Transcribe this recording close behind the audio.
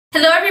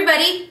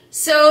everybody!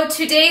 So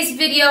today's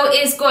video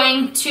is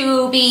going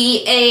to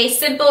be a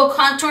simple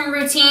contouring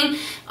routine.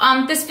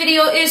 This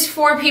video is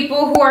for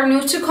people who are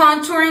new to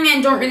contouring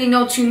and don't really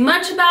know too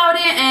much about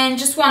it and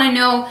just want to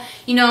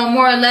know,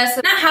 more or less,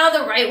 not how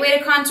the right way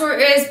to contour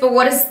is, but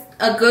what is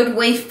a good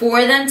way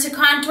for them to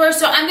contour.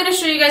 So I'm going to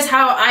show you guys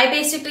how I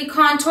basically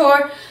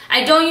contour.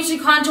 I don't usually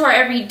contour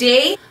every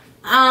day.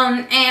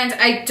 And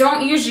I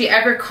don't usually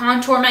ever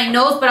contour my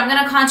nose, but I'm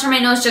gonna contour my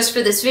nose just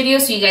for this video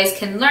so you guys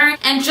can learn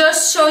and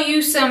just show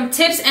you some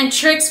tips and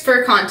tricks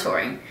for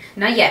contouring.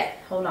 Not yet,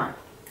 hold on.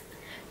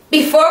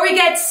 Before we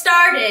get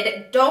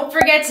started, don't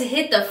forget to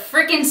hit the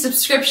freaking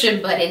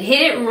subscription button.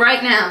 Hit it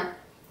right now.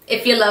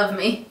 If you love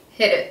me,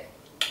 hit it.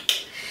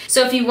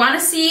 So if you want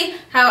to see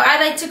how I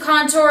like to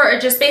contour or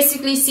just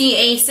basically see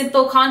a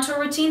simple contour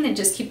routine, then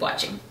just keep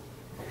watching.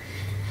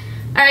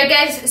 Alright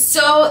guys,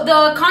 so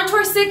the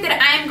contour stick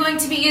that I am going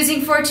to be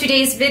using for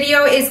today's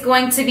video is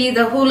going to be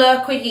the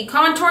Hoola Quickie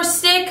Contour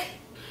Stick.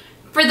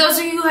 For those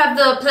of you who have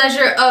the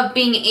pleasure of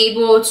being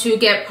able to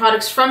get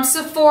products from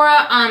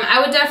Sephora, I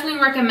would definitely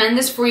recommend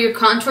this for your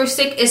contour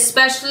stick,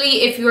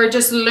 especially if you are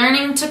just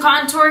learning to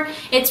contour.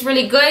 It's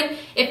really good.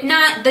 If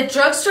not, the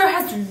drugstore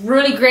has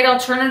really great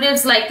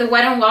alternatives, like the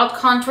Wet n Wild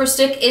Contour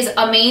Stick is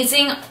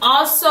amazing.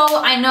 Also,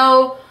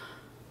 I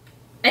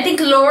think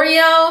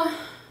L'Oreal...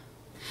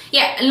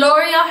 Yeah,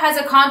 L'Oreal has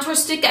a contour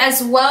stick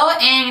as well,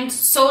 and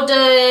so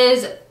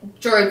does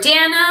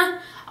Jordana.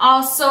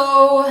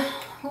 Also,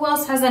 who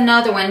else has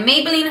another one?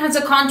 Maybelline has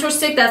a contour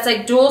stick that's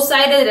like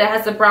dual-sided. It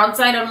has the brown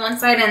side on one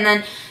side and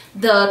then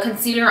the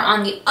concealer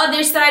on the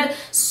other side.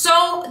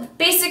 So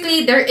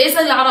basically, there is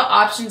a lot of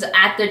options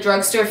at the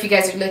drugstore if you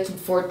guys are looking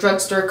for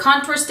drugstore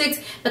contour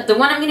sticks. But the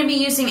one I'm going to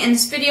be using in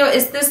this video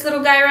is this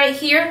little guy right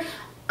here.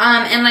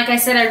 And like I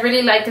said, I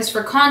really like this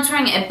for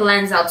contouring. It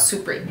blends out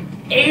super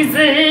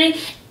easy.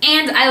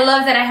 And I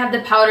love that I have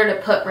the powder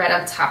to put right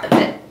on top of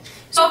it.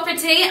 So for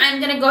today, I'm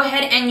going to go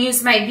ahead and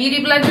use my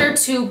Beauty Blender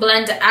to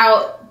blend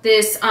out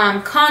this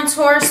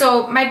contour.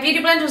 So my Beauty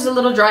Blender is a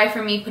little dry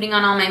for me putting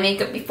on all my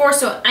makeup before.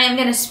 So I am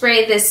going to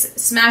spray this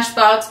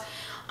Smashbox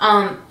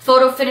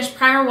Photo Finish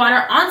Primer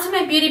Water onto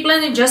my Beauty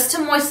Blender just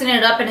to moisten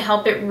it up and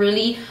help it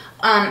really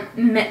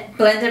blend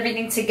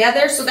everything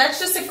together. So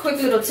that's just a quick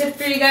little tip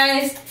for you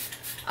guys.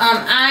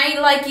 I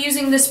like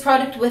using this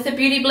product with a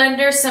beauty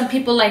blender. Some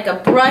people like a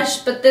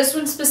brush, but this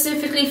one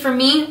specifically for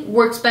me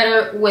works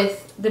better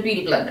with the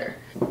beauty blender.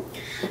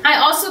 I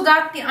also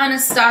got the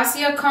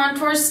Anastasia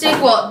contour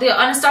stick, well, the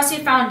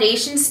Anastasia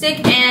foundation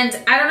stick, and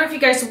I don't know if you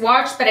guys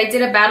watched, but I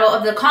did a battle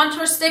of the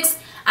contour sticks.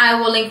 I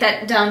will link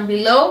that down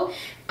below.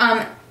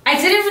 I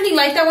didn't really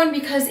like that one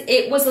because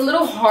it was a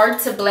little hard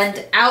to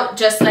blend out,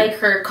 just like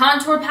her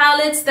contour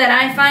palettes that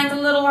I find a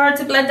little hard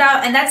to blend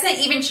out, and that's not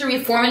even she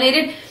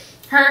reformulated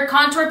her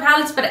contour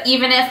palettes, but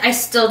even if I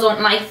still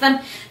don't like them,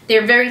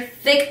 they're very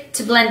thick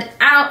to blend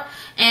out,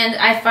 and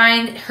I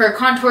find her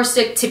contour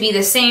stick to be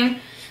the same.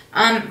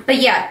 But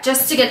yeah,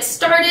 just to get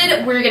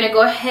started, we're gonna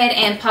go ahead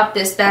and pop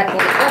this bad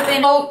boy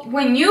open. So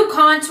when you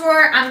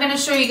contour, I'm gonna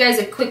show you guys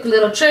a quick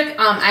little trick.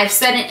 I've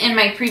said it in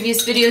my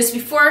previous videos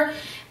before,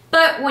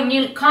 but when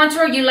you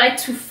contour, you like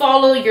to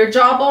follow your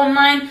jawbone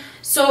line.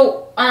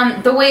 So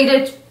the way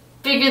to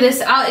figure this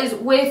out is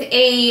with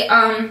a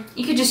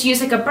you could just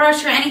use like a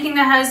brush or anything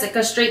that has like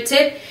a straight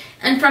tip,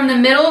 and from the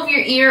middle of your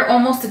ear,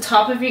 almost the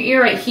top of your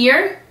ear right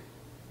here,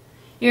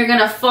 you're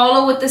gonna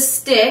follow with the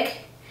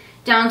stick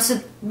down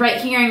to right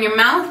here in your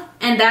mouth,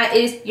 and that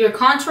is your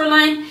contour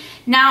line.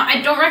 Now,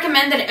 I don't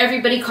recommend that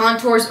everybody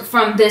contours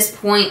from this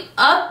point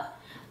up.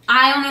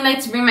 I only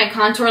like to bring my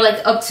contour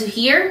like up to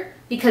here,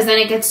 because then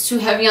it gets too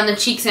heavy on the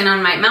cheeks and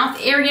on my mouth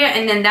area,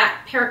 and then that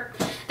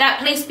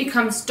place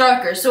becomes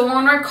darker. So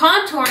when we're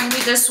contouring,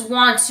 we just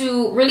want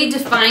to really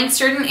define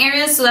certain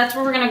areas, so that's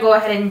what we're going to go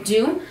ahead and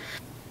do.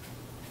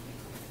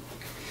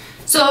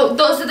 So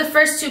those are the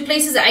first two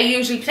places I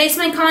usually place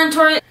my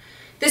contour.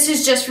 This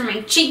is just for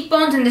my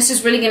cheekbones, and this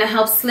is really going to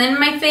help slim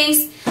my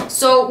face.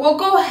 So we'll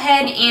go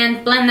ahead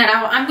and blend that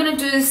out. I'm going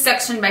to do this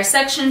section by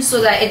section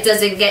so that it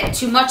doesn't get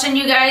too much on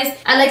you guys.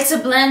 I like to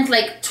blend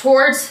like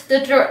towards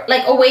the,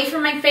 like away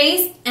from my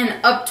face and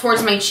up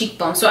towards my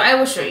cheekbone. So I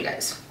will show you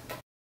guys.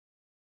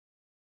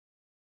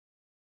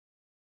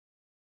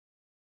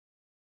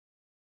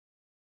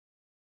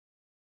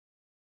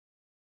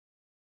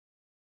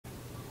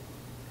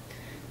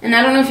 And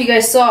I don't know if you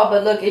guys saw,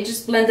 but look, it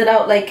just blended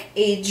out like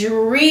a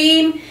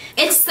dream.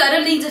 It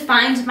subtly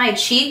defined my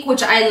cheek,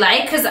 which I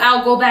like, because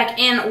I'll go back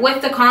in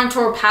with the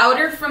contour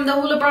powder from the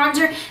Hoola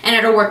bronzer and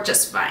it'll work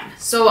just fine.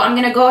 So I'm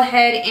going to go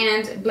ahead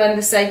and blend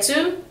this side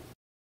too.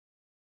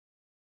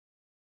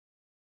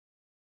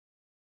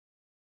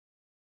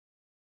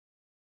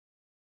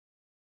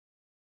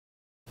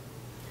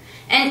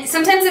 And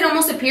sometimes it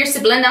almost appears to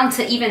blend down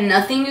to even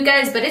nothing, you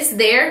guys, but it's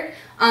there.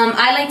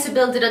 I like to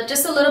build it up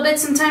just a little bit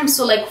sometimes.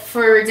 So like,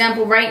 for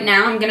example, right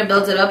now, I'm going to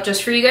build it up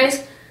just for you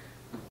guys.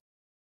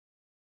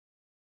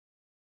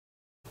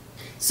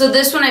 So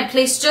this one I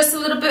placed just a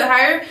little bit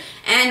higher.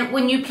 And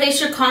when you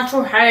place your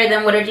contour higher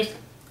than what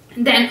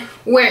than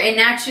where it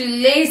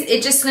naturally lays.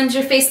 It just slims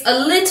your face a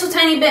little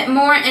tiny bit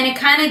more, and it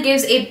kind of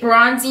gives a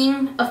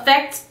bronzing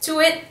effect to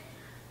it.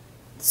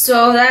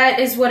 So that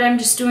is what I'm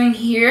just doing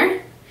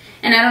here.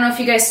 And I don't know if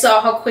you guys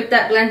saw how quick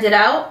that blended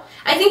out.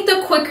 I think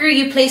the quicker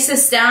you place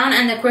this down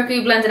and the quicker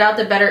you blend it out,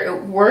 the better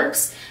it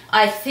works.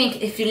 I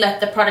think if you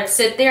let the product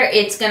sit there,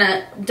 it's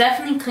gonna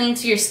definitely cling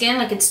to your skin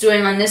like it's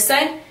doing on this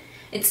side.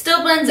 It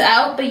still blends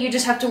out, but you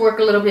just have to work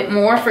a little bit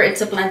more for it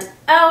to blend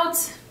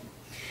out.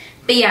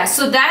 But yeah,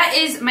 so that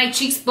is my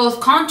cheeks both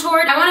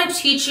contoured. I want to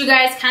teach you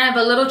guys kind of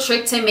a little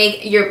trick to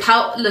make your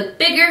pout look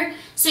bigger.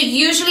 So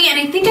usually, and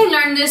I think I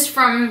learned this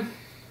from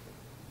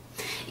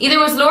either it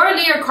was Laura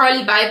Lee or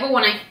Carly Bible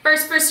when I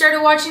first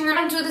started watching them.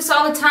 I don't do this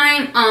all the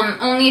time.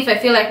 Only if I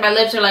feel like my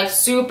lips are like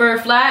super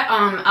flat,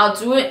 I'll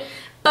do it.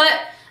 But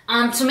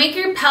to make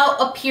your pout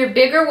appear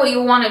bigger, what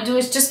you want to do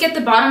is just get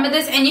the bottom of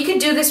this, and you can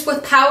do this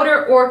with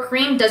powder or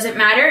cream, doesn't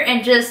matter,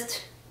 and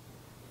just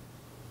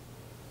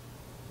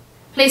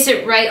place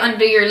it right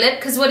under your lip,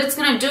 because what it's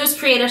going to do is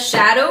create a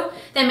shadow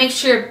that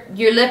makes your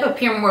lip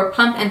appear more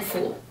plump and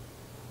full.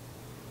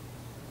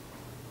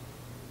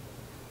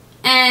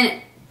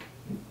 And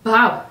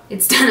wow,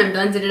 it's done. I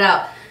blended it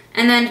out.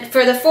 And then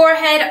for the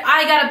forehead,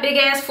 I got a big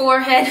ass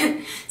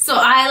forehead, so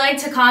I like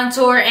to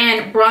contour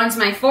and bronze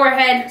my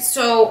forehead.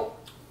 So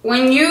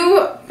when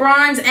you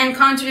bronze and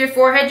contour your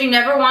forehead, you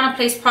never want to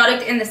place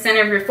product in the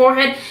center of your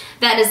forehead.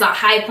 That is the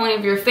high point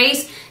of your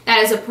face.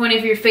 That is a point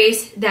of your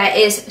face that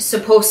is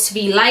supposed to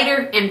be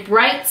lighter and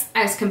bright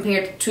as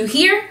compared to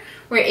here,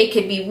 where it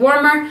could be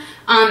warmer.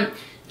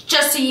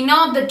 Just so you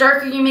know, the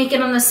darker you make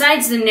it on the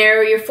sides, the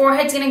narrower your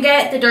forehead's gonna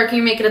get. The darker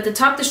you make it at the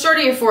top, the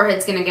shorter your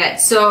forehead's gonna get.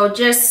 So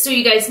just so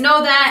you guys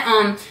know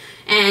that,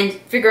 and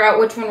figure out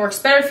which one works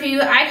better for you.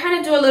 I kind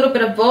of do a little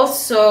bit of both,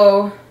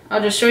 so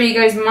I'll just show you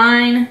guys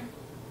mine.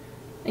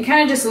 I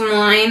kind of just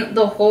line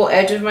the whole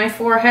edge of my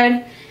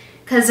forehead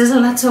because there's a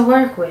lot to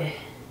work with.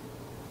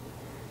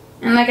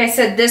 And like I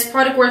said, this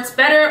product works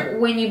better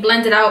when you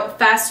blend it out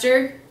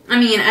faster. I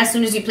mean, as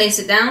soon as you place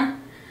it down.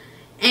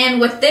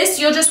 And with this,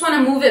 you'll just want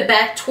to move it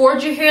back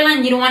towards your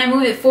hairline. You don't want to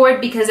move it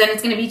forward because then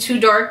it's going to be too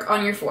dark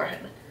on your forehead.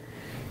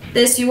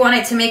 This, you want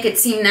it to make it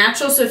seem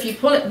natural. So if you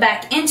pull it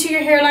back into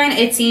your hairline,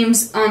 it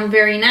seems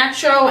very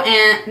natural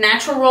and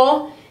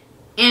natural,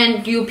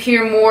 and you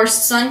appear more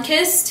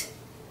sun-kissed.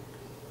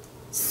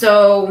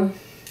 So,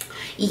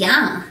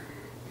 yeah.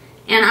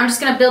 And I'm just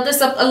going to build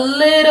this up a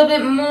little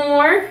bit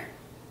more.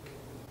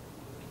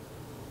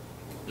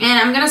 And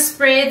I'm going to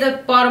spray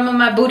the bottom of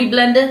my booty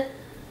blender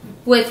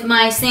with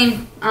my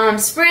same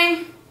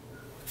spray.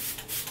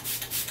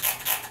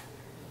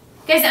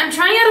 Guys, I'm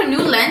trying out a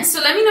new lens, so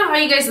let me know how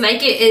you guys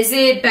like it. Is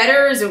it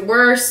better? Is it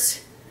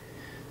worse?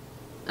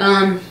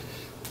 Let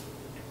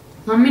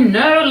me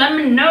know, let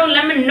me know,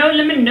 let me know,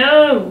 let me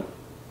know.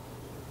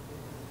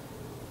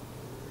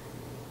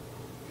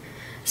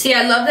 See,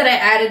 I love that I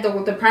added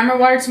the primer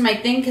water to my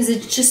thing because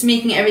it's just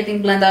making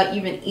everything blend out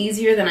even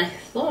easier than I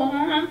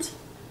thought.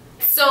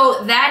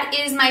 So that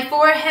is my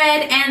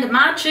forehead and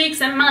my cheeks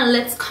and my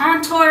lips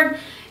contoured.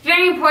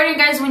 Very important,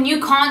 guys, when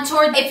you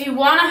contour, if you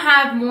want to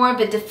have more of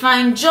a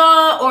defined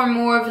jaw or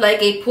more of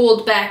like a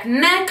pulled back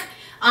neck,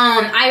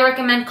 I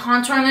recommend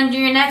contouring under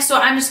your neck. So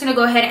I'm just going to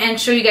go ahead and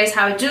show you guys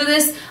how I do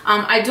this.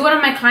 I do it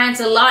on my clients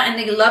a lot and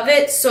they love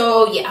it.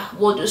 So yeah,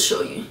 we'll just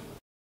show you.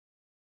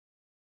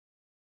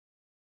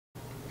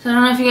 So I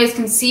don't know if you guys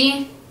can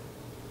see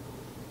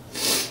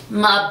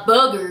my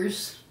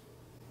boogers.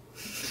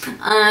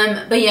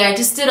 But yeah, I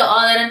just did all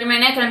that under my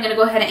neck and I'm going to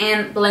go ahead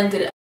and blend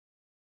it up.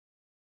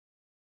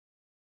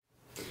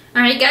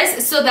 Alright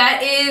guys, so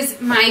that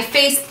is my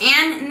face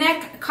and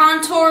neck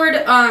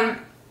contoured.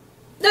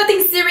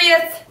 Nothing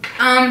serious.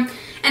 And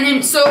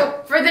then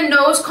so for the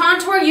nose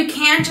contour, you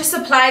can just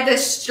apply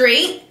this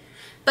straight.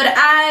 But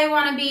I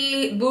want to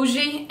be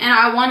bougie and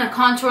I want to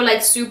contour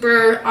like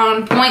super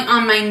on point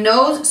on my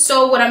nose.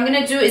 So what I'm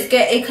going to do is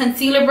get a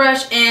concealer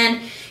brush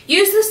and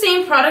use the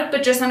same product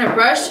but just on a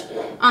brush,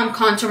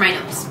 contour my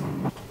nose.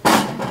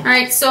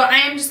 Alright, so I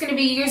am just going to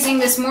be using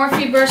this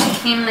Morphe brush.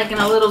 It came like in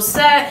a little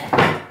set.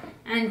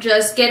 And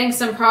just getting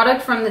some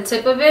product from the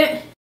tip of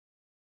it.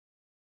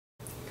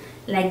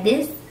 Like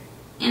this.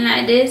 And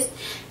like this.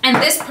 And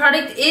this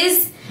product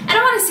is, I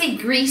don't want to say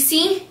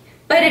greasy,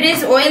 but it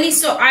is oily.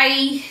 So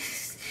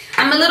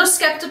I'm a little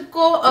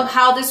skeptical of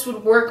how this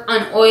would work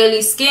on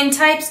oily skin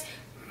types.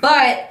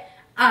 But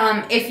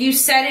if you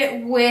set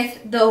it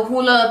with the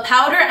Hoola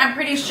powder, I'm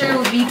pretty sure it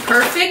would be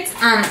perfect.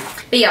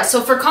 But yeah,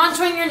 so for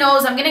contouring your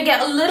nose, I'm going to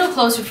get a little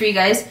closer for you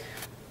guys.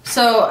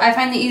 So I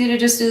find it easy to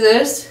just do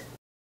this.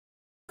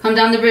 Come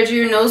down the bridge of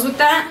your nose with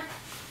that.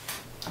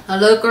 A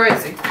little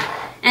crazy.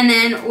 And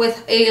then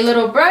with a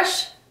little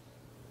brush,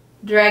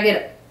 drag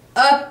it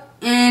up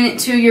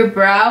into your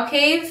brow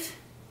cave.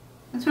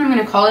 That's what I'm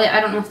going to call it. I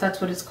don't know if that's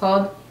what it's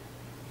called.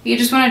 You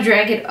just want to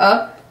drag it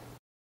up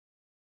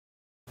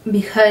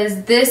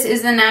because this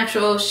is the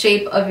natural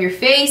shape of your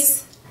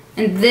face.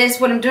 And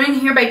this, what I'm doing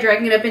here by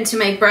dragging it up into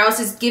my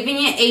brows, is giving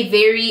it a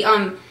very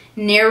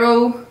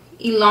narrow,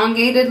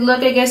 elongated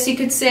look, I guess you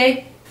could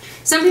say.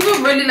 Some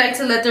people really like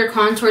to let their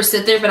contour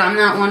sit there, but I'm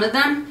not one of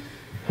them.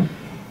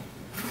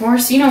 Of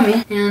course, you know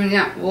me. And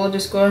yeah, we'll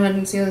just go ahead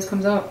and see how this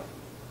comes out.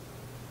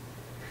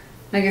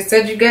 Like I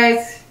said, you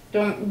guys,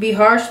 don't be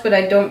harsh, but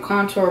I don't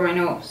contour my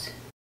nose.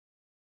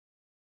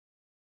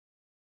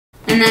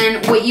 And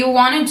then what you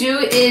want to do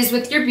is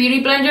with your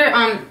beauty blender,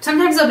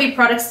 sometimes there'll be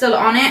product still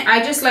on it.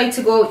 I just like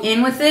to go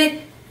in with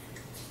it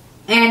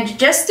and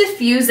just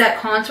diffuse that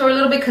contour a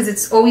little bit because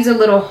it's always a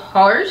little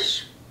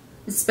harsh,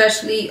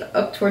 especially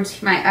up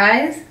towards my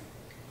eyes.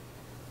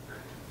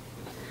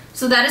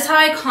 So that is how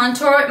I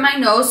contour my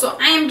nose. So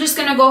I am just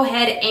going to go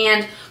ahead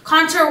and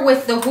contour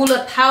with the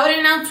Hoola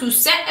powder now to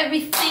set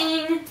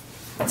everything.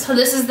 So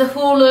this is the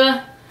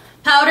Hoola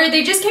powder.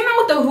 They just came out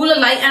with the Hoola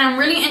Light, and I'm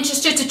really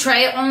interested to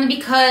try it only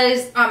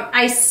because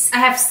I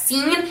have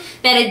seen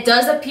that it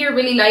does appear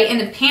really light in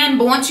the pan,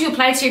 but once you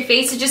apply it to your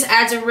face, it just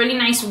adds a really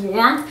nice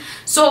warmth.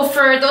 So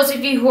for those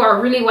of you who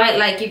are really white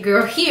like your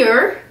girl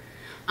here,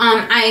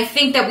 I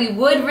think that we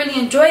would really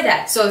enjoy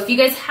that. So if you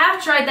guys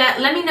have tried that,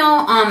 let me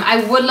know.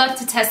 I would love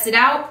to test it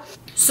out.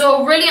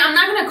 So really, I'm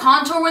not going to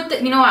contour with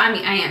it. You know what? I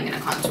mean, I am going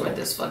to contour with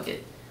this. Fuck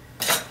it.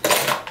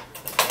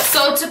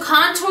 So to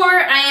contour,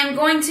 I am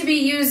going to be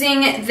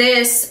using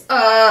this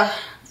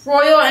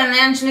Royal and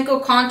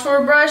Langenico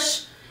contour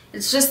brush.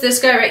 It's just this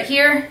guy right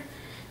here.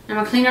 I'm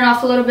going to clean it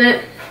off a little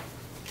bit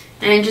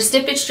and just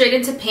dip it straight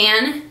into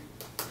pan.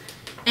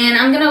 And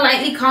I'm going to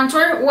lightly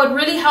contour. What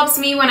really helps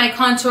me when I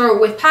contour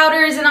with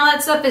powders and all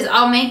that stuff is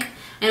I'll make,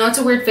 I know it's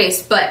a weird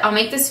face, but I'll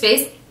make this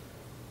face.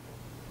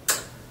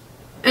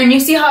 And you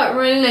see how it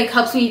really like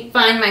helps me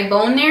find my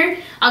bone there?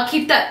 I'll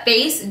keep that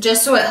face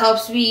just so it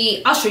helps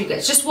me. I'll show you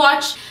guys. Just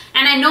watch.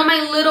 And I know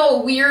my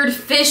little weird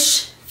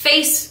fish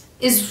face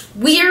is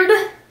weird,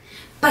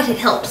 but it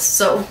helps.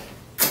 So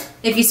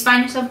if you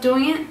find yourself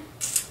doing it,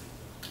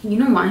 you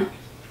know why.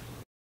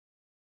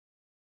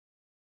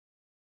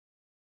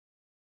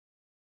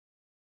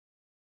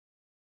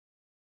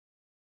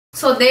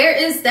 So there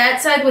is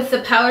that side with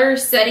the powder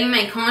setting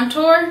my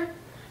contour,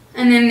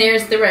 and then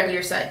there's the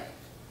regular side.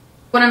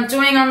 What I'm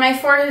doing on my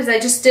forehead is I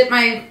just dip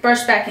my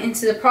brush back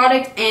into the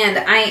product, and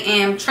I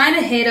am trying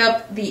to hit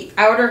up the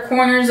outer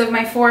corners of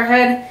my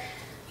forehead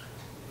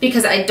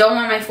because I don't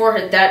want my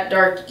forehead that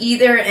dark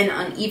either and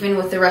uneven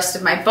with the rest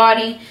of my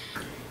body.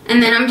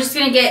 And then I'm just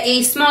going to get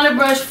a smaller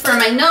brush for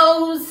my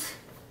nose.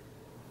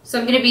 So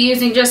I'm going to be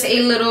using just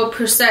a little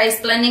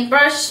precise blending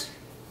brush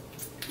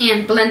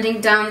and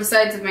blending down the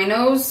sides of my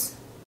nose.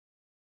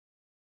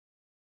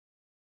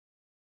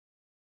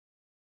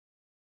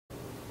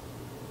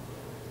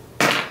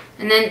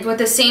 And then with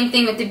the same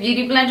thing with the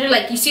beauty blender,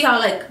 like you see how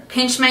like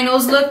pinched my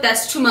nose look?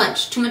 That's too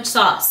much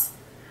sauce.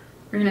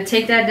 We're gonna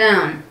take that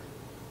down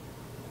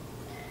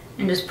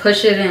and just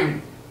push it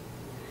in.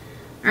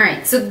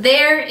 Alright, so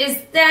there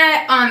is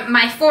that.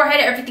 My forehead,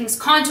 everything's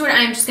contoured.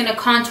 I'm just gonna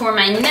contour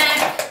my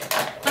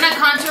neck. Well, not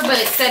contour, but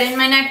set in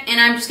my neck. And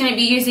I'm just gonna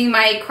be using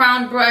my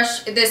crown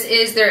brush. This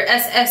is their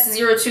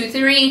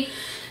SS023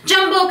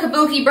 Jumbo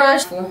Kabuki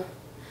brush.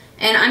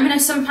 And I'm gonna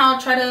somehow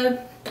try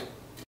to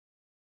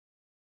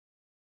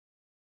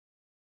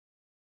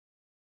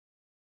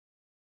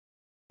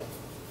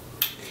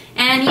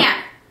and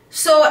yeah,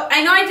 so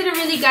I know I didn't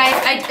really guys,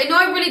 I know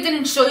I really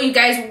didn't show you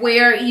guys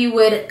where you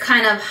would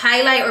kind of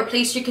highlight or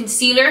place your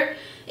concealer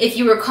if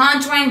you were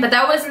contouring, but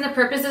that wasn't the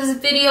purpose of this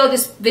video.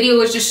 This video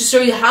was just to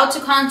show you how to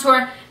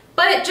contour.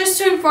 But just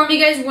to inform you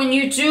guys, when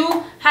you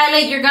do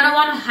highlight, you're going to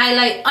want to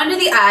highlight under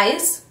the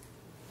eyes.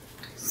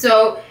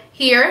 So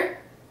here,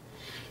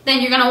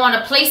 then you're going to want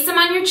to place them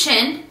on your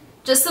chin,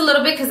 just a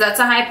little bit because that's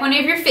a high point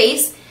of your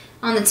face,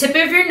 on the tip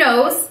of your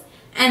nose,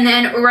 and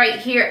then right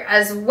here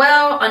as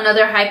well,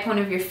 another high point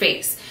of your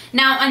face.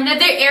 Now,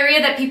 another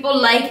area that people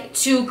like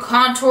to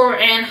contour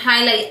and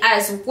highlight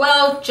as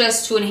well,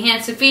 just to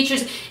enhance the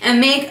features and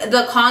make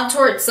the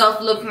contour itself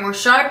look more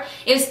sharp,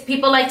 is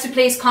people like to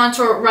place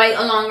contour right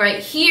along right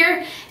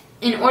here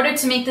in order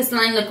to make this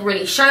line look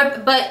really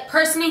sharp. But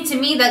personally, to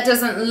me, that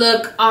doesn't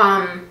look,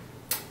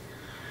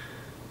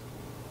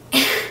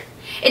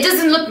 it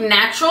doesn't look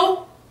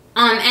natural,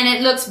 and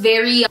it looks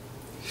very,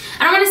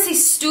 I don't want to say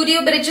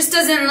studio, but it just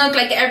doesn't look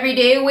like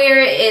everyday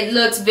wear. It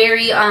looks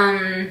very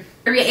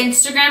very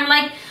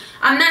Instagram-like.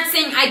 I'm not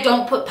saying I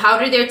don't put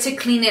powder there to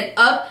clean it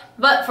up,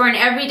 but for an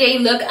everyday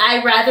look,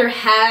 I rather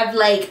have,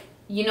 like,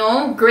 you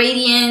know,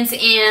 gradients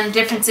and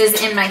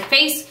differences in my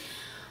face.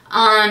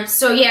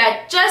 So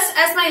yeah, just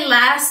as my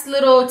last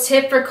little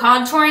tip for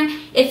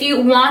contouring, if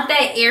you want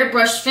that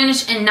airbrush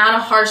finish and not a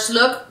harsh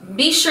look,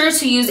 be sure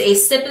to use a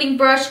stippling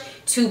brush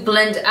to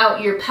blend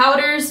out your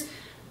powders.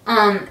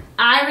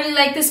 I really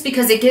like this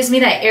because it gives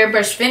me that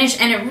airbrush finish,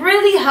 and it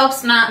really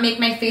helps not make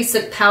my face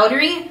look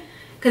powdery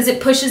because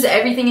it pushes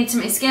everything into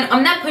my skin.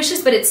 Not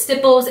pushes, but it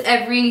stipples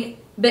every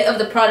bit of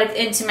the product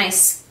into my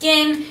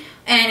skin,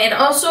 and it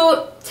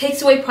also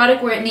takes away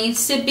product where it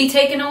needs to be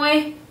taken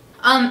away.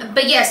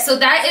 But yes, so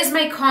that is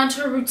my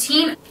contour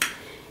routine.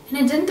 And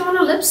I didn't throw on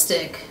a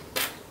lipstick.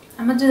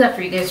 I'm gonna do that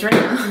for you guys right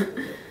now.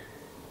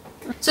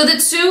 So the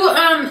two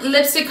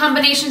lipstick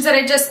combinations that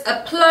I just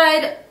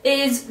applied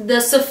is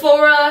the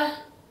Sephora.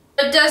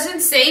 It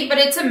doesn't say, but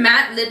it's a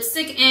matte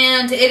lipstick,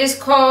 and it is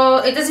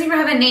called, it doesn't even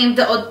have a name,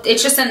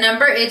 it's just a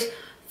number. It's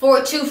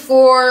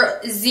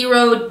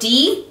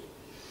 4240D,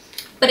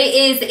 but it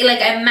is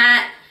like a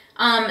matte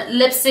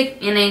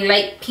lipstick in a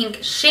light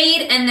pink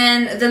shade. And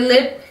then the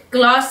lip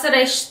gloss that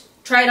I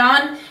tried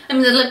on,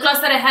 the lip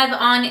gloss that I have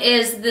on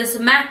is this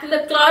MAC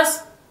lip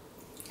gloss.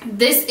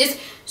 This is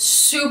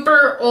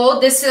super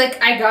old. This is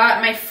like I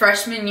got my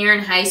freshman year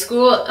in high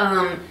school,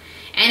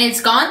 and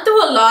it's gone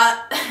through a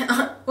lot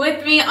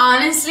with me,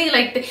 honestly.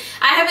 Like,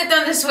 I haven't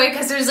thrown this away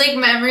because there's like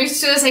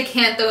memories to this. I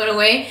can't throw it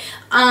away.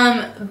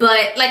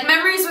 But like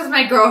memories with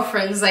my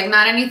girlfriends, like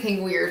not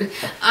anything weird.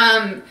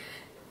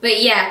 But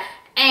yeah.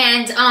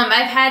 And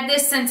I've had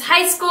this since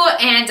high school,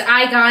 and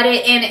I got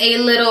it in a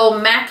little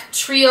MAC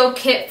Trio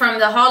kit from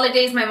the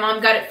holidays. My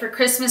mom got it for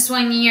Christmas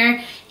one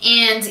year.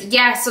 And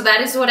yeah, so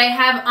that is what I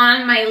have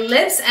on my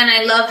lips, and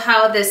I love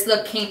how this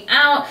look came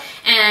out,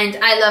 and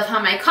I love how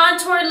my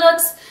contour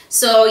looks.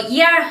 So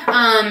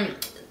yeah,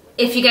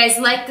 if you guys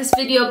like this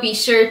video, be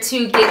sure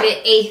to give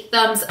it a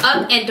thumbs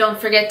up, and don't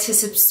forget to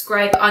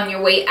subscribe on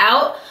your way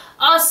out.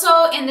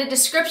 Also, in the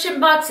description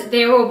box,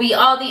 there will be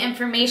all the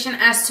information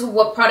as to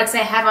what products I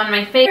have on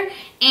my face.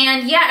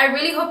 And yeah, I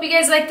really hope you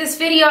guys like this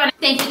video, and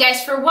thank you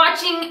guys for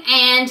watching,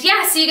 and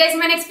yeah, see you guys in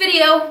my next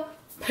video.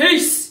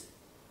 Peace!